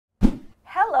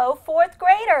Hello, fourth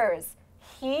graders.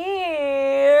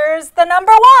 Here's the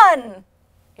number 1.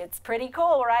 It's pretty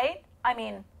cool, right? I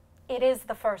mean, it is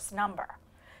the first number,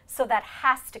 so that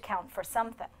has to count for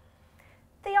something.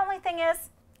 The only thing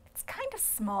is, it's kind of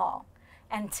small,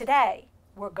 and today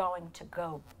we're going to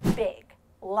go big,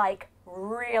 like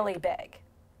really big.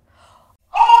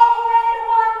 Already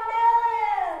 1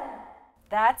 million!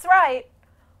 That's right.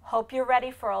 Hope you're ready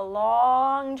for a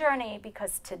long journey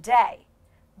because today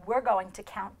we're going to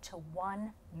count to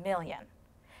 1 million.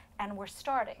 And we're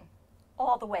starting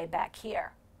all the way back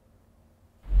here.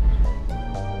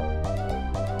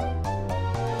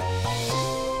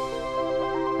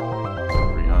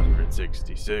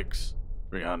 366,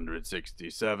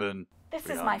 367. This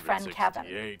is my friend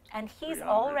Kevin, and he's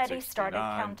already started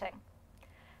counting.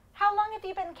 How long have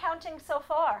you been counting so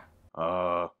far?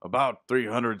 About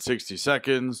 360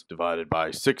 seconds divided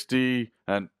by 60,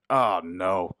 and oh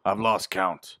no, I've lost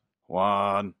count.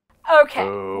 1. Okay,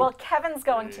 2, well, Kevin's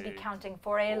going to be counting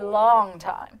for a long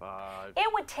time. 5,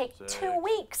 It would take 6, 2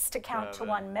 weeks to count to 7.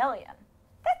 1 million.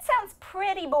 That sounds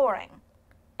pretty boring,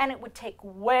 and it would take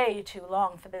way too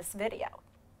long for this video.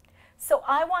 So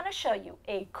I want to show you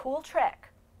a cool trick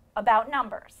about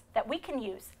numbers that we can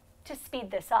use to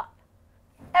speed this up.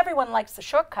 Everyone likes a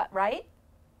shortcut, right?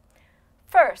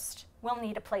 First, we'll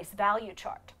need a place value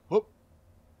chart. Whoop.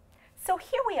 So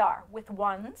here we are with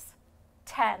ones,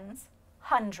 tens,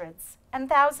 hundreds, and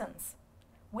thousands.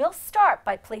 We'll start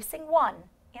by placing 1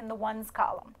 in the ones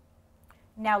column.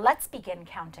 Now let's begin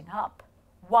counting up.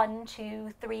 1,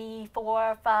 2, 3,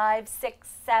 4, 5, 6,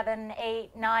 7,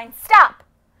 8, 9. Stop!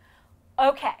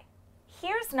 Okay,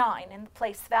 here's 9 in the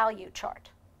place value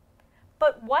chart.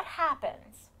 But what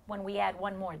happens when we add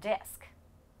one more disk?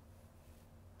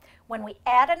 When we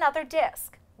add another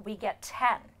disk, we get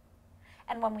 10.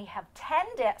 And when we have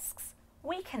 10 disks,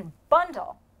 we can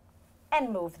bundle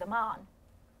and move them on.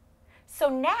 So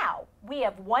now we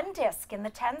have 1 disk in the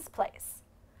tens place.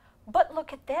 But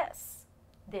look at this.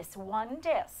 This 1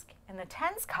 disk in the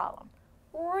tens column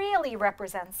really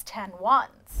represents 10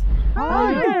 ones.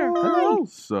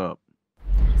 What's up?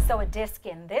 So a disk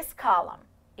in this column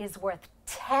is worth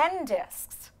 10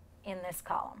 disks in this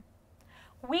column.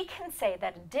 We can say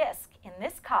that a disk in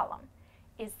this column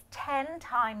is 10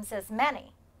 times as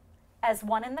many as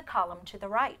one in the column to the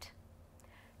right.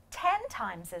 10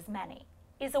 times as many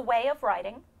is a way of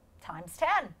writing times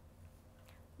 10.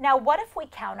 Now what if we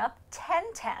count up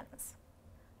 10 tens?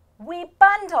 We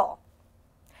bundle.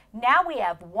 Now we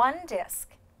have 1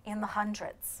 disk in the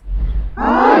hundreds.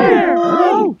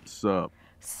 What's up?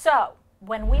 So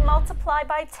when we multiply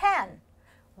by 10,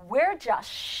 we're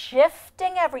just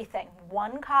shifting everything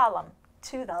 1 column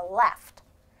to the left.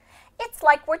 It's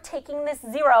like we're taking this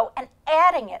 0 and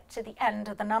adding it to the end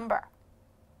of the number.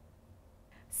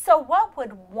 So what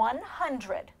would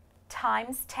 100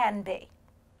 times 10 be?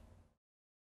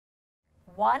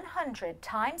 100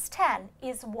 times 10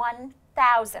 is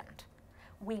 1,000.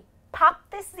 We pop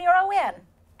this 0 in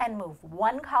and move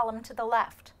 1 column to the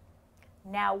left.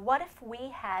 Now what if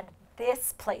we had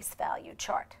this place value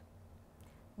chart?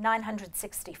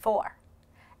 964,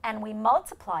 and we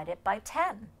multiplied it by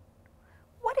 10.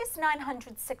 What is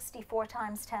 964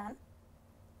 times 10?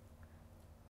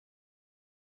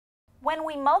 When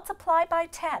we multiply by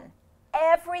 10,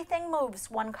 everything moves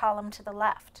 1 column to the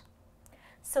left.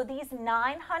 So these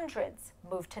 900s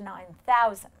move to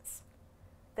 9,000s.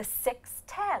 The 6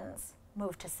 tens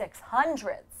move to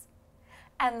 600s.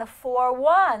 And the 4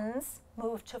 ones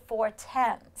move to 4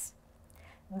 tens.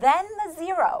 Then the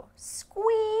 0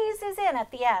 squeezes in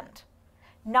at the end.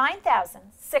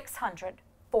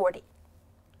 9,640.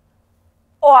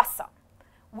 Awesome.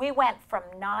 We went from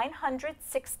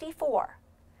 964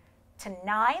 to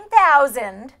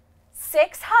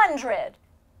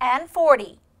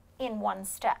 9,640 in 1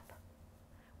 step.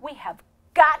 We have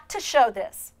got to show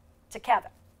this to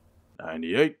Kevin.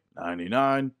 98,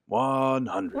 99,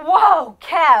 100. Whoa,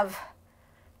 Kev.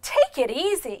 Take it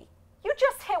easy. You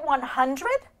just hit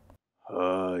 100?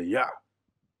 Yeah.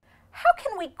 How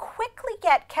can we quickly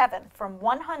get Kevin from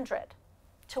 100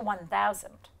 to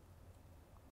 1,000?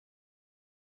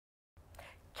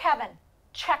 Kevin,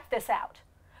 check this out.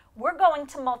 We're going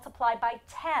to multiply by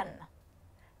 10.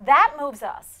 That moves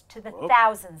us to the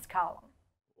thousands column.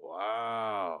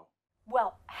 Wow.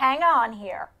 Well, hang on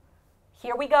here.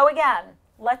 Here we go again.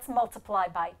 Let's multiply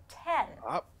by 10.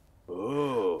 Up.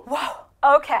 Oh. Whoa,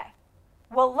 okay.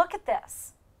 Well, look at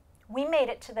this. We made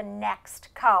it to the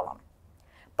next column,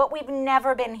 but we've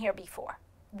never been here before.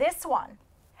 This one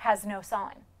has no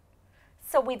sign.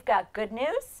 So we've got good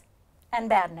news and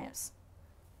bad news.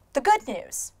 The good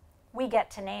news, we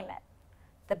get to name it.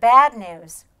 The bad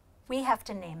news, we have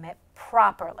to name it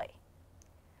properly.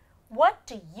 What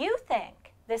do you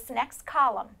think this next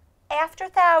column after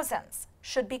thousands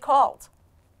should be called?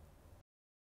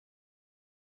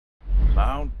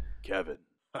 Mount Kevin.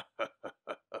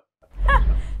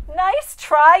 Nice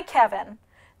try, Kevin.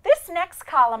 This next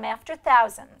column after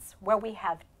thousands, where we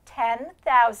have 10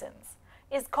 thousands,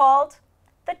 is called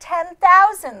the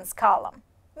 10,000s column.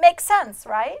 Makes sense,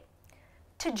 right?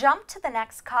 To jump to the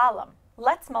next column,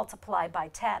 let's multiply by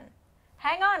 10.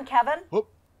 Hang on, Kevin. Whoop.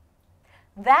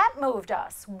 That moved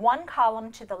us one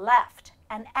column to the left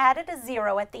and added a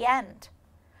 0 at the end.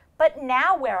 But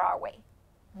now where are we?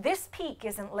 This peak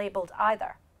isn't labeled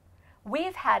either.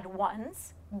 We've had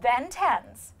ones, then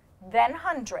tens, then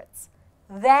hundreds,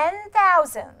 then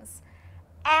thousands,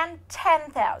 and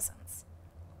 10,000s.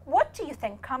 What do you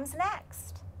think comes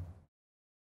next?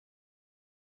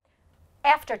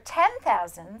 After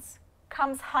 10,000s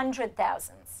comes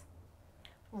 100,000s.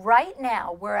 Right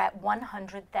now we're at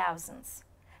 100,000s,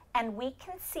 and we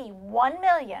can see 1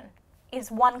 million is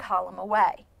one column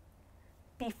away.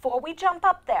 Before we jump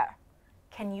up there,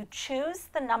 can you choose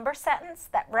the number sentence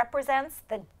that represents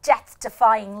the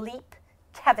death-defying leap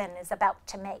Kevin is about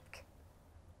to make?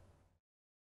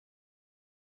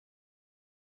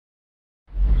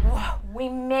 Whoa, we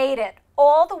made it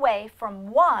all the way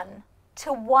from 1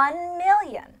 to 1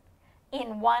 million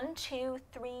in 1, 2,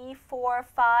 3, 4,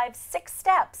 5, 6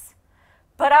 steps.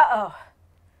 But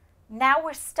now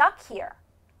we're stuck here.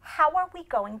 How are we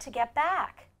going to get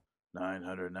back?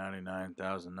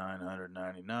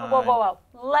 999,999. Whoa.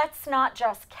 Let's not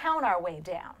just count our way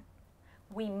down.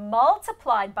 We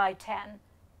multiplied by 10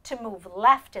 to move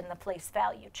left in the place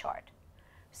value chart.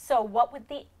 So what would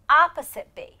the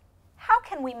opposite be? How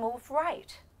can we move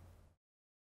right?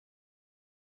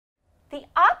 The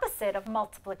opposite of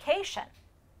multiplication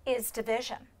is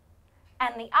division,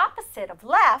 and the opposite of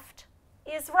left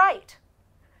is right.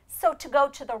 So to go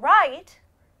to the right,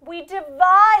 we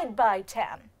divide by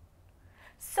 10.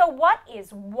 So what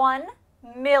is 1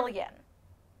 million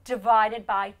divided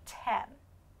by 10?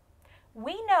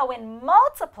 We know in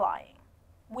multiplying,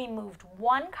 we moved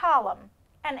one column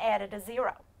and added a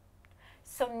 0.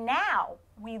 So now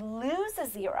we lose a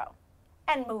 0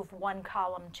 and move one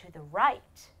column to the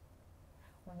right.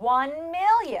 1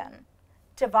 million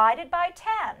divided by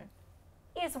 10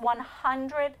 is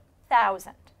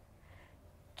 100,000.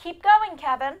 Keep going,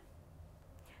 Kevin.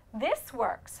 This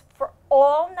works for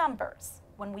all numbers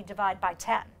when we divide by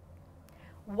 10.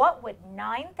 What would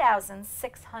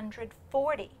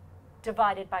 9,640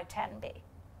 divided by 10 be?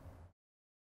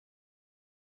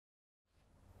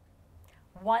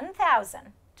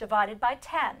 1,000 divided by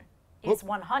 10 is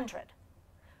 100.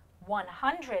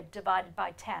 100 divided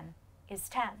by 10 is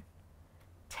 10.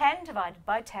 10 divided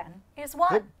by 10 is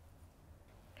 1.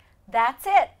 That's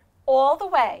it, all the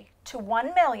way to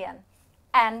 1 million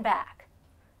and back.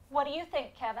 What do you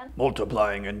think, Kevin?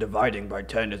 Multiplying and dividing by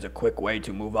 10 is a quick way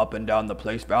to move up and down the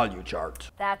place value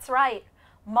chart. That's right.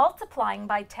 Multiplying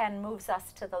by 10 moves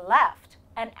us to the left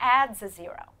and adds a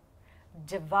 0.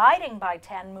 Dividing by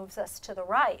 10 moves us to the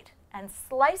right and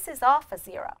slices off a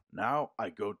 0. Now I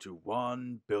go to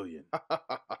 1 billion.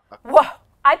 Whoa,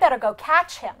 I better go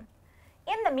catch him.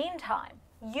 In the meantime,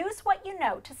 use what you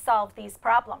know to solve these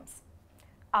problems.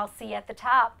 I'll see you at the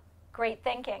top. Great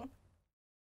thinking.